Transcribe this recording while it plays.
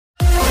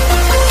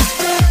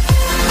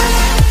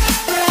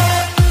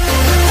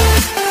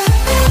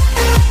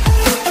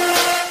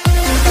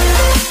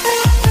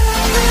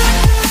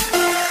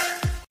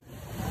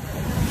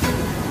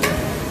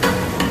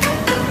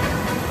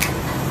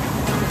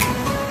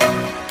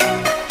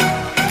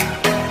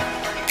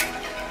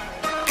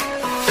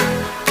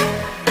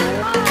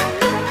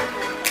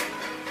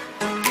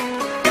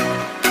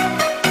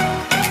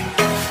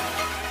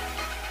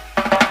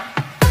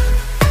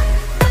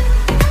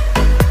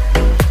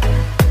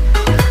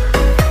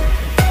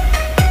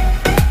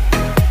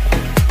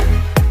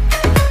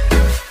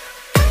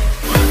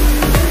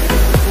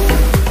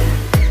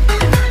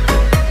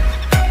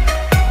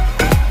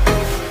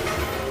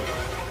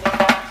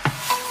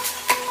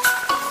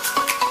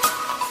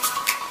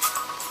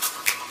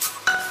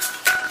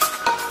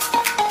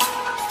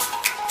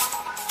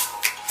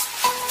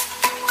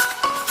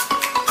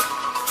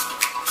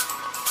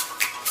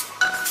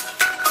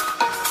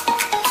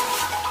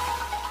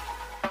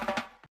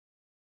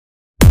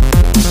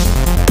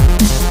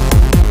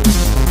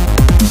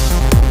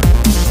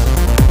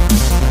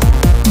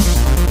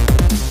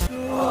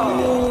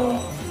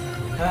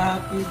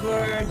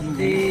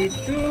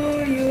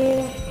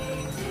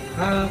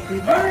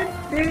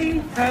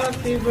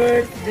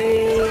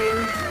birthday!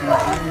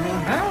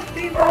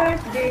 Happy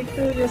birthday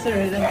to you, sir.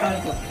 Ilan taon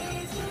po?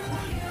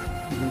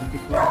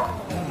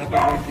 Happy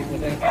birthday po,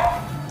 sir.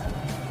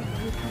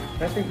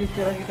 Birthday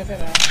picture lang kita,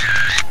 sir, ha?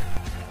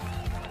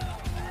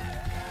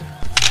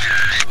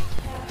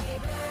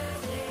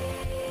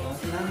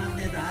 Salamat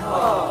din, ha?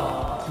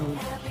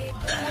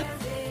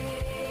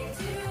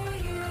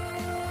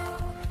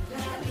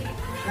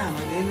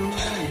 Mag-inom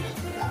ka na eh.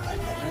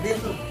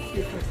 Dito.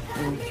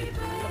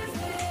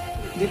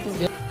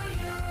 Dito.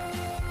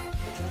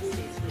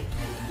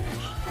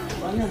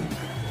 Ano?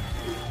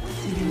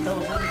 Sige,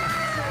 tao ka.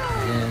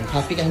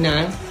 Happy ka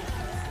na?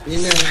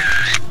 Yun na.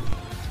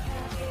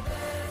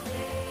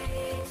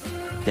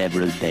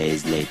 Several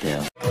days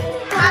later.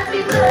 Happy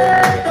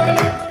birthday,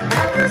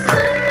 happy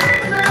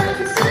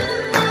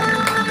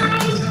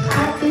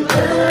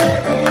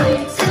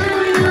birthday to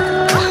you.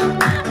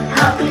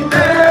 Happy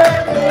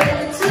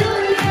birthday to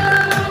you.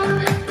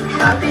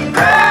 Happy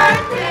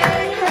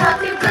birthday,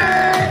 happy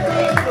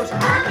birthday,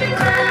 happy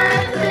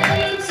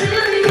birthday to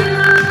you.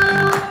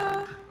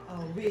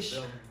 Oh, wish.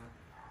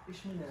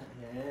 Wish mo na.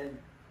 Yan.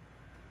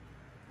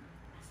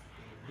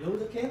 Blow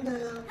the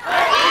candle.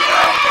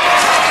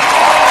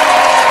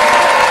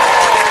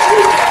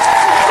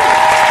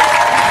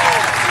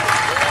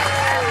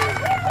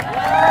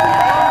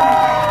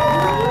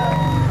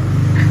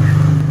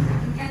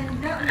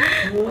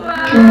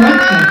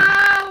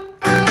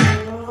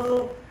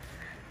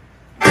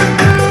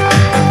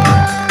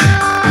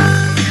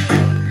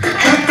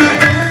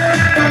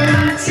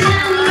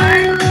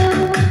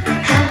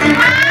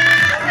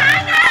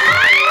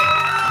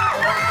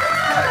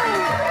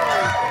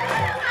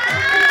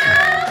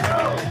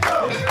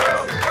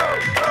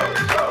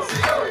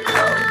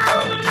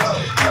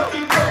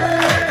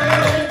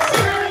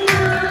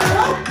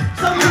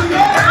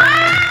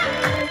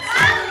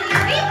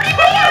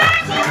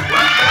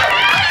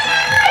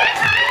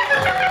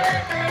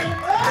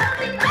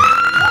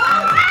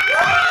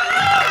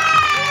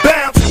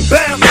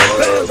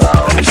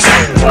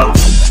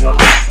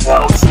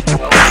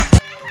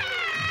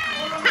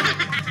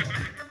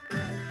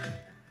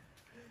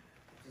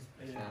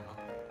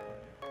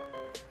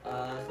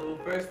 So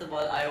first of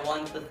all, I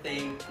want to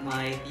thank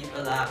my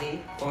Tita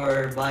Laki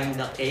for buying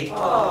the cake.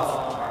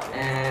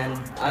 And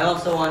I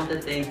also want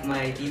to thank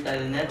my Tita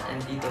Lynette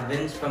and Tita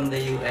Vince from the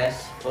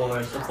US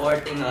for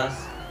supporting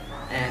us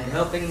and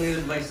helping me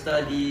with my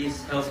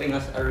studies, helping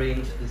us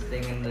arrange this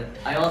thing. And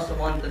I also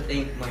want to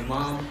thank my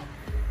mom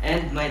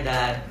and my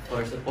dad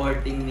for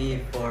supporting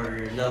me,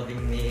 for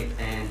loving me,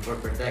 and for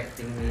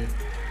protecting me.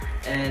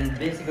 And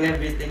basically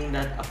everything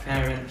that a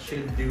parent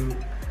should do,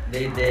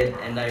 they did,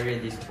 and I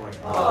really support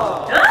them.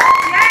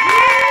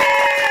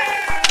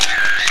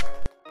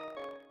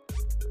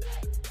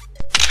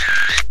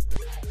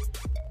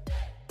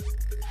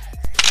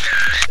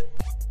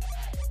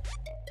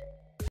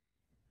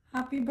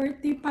 Happy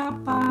birthday,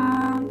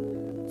 Papa!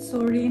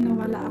 Sorry,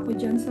 nawala ako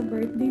dyan sa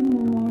birthday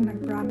mo.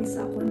 Nag-promise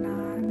ako na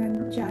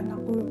nandyan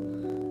ako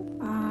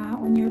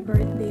on your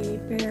birthday.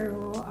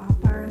 Pero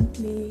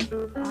apparently,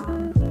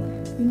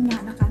 yun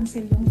nga,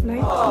 na-cancel yung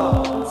flight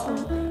ko. So,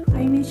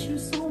 I miss you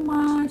so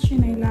much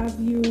and I love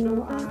you.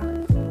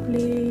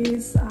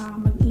 Please,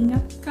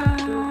 mag-ingat ka.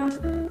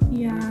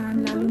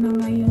 Yan, lalo na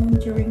ngayon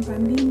during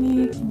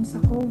pandemic, yung sa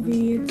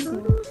COVID. So,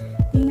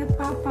 ingat,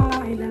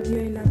 Papa. I love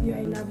you, I love you,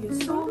 I love you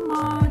so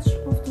much.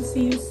 Hope to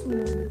see you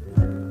soon.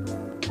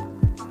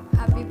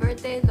 Happy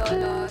birthday,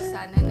 Lolo.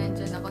 Sana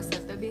nandyan ako sa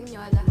tabi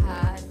niyo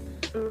lahat.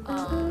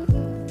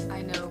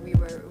 I know we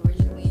were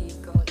originally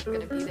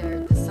gonna be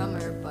there this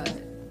summer, but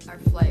our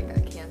flight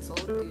got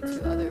canceled due to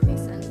other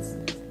reasons.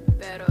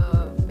 Pero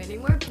many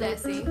more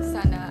blessings.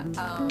 Sana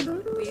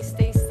please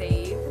stay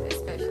safe,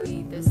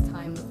 especially this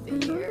time of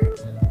the year.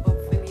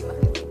 Hopefully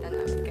makikita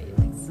namin kayo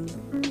next year.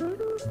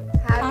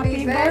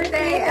 Happy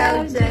birthday,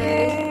 LJ!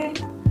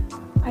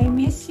 I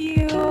miss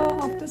you.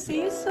 Hope to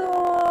see you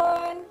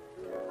soon.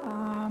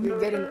 You're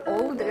getting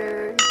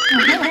older.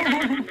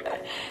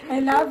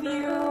 I love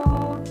you.